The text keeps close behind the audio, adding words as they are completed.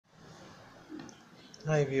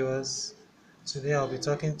Hi viewers, today I'll be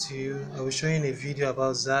talking to you. I'll be showing a video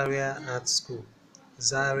about Zaria Art School.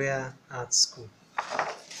 Zaria Art School.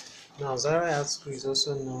 Now, Zaria Art School is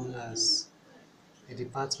also known as a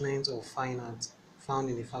Department of Fine Art found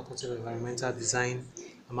in the Faculty of Environmental Design,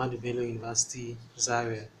 Ahmadu Bello University,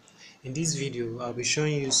 Zaria. In this video, I'll be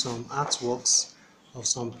showing you some artworks of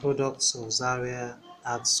some products of Zaria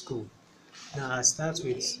Art School. Now, I start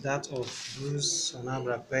with that of Bruce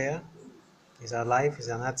Onabrakweya. He's alive, he's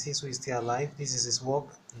an artist who is still alive. This is his work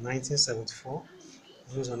in 1974.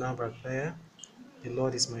 Blues on Abra Prayer. The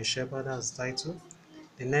Lord is my shepherd, that's the title.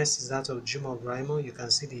 The next is that of Juma Brimo. You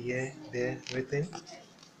can see the year there written.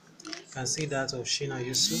 You can see that of Shina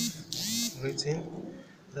Yusuf written.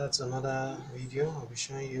 That's another video I'll be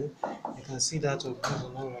showing you. You can see that of Blues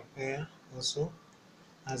on Abra Prayer also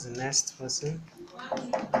as the next person.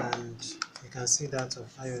 And you can see that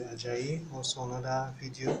of Ayo Ajayi, also another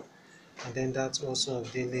video. And then that's also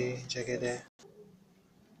of Dele Jegede.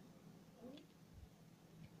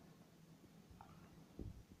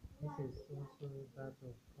 This is also that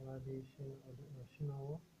of Olade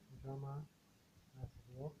Shinawo, drama at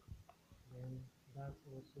work. Then that's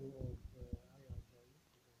also of Ayo Ajayi,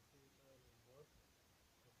 you can see oil on board,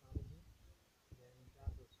 the family. Then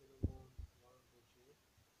that of Solomon Wangoje,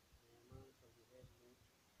 the romance of the head maid.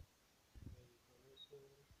 Then you can also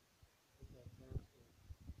look at that of,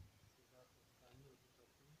 this is that of Sani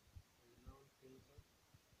Odutoku, a renowned painter.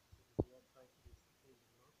 This is what title is City in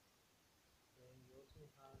the North. Then you also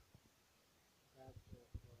have that of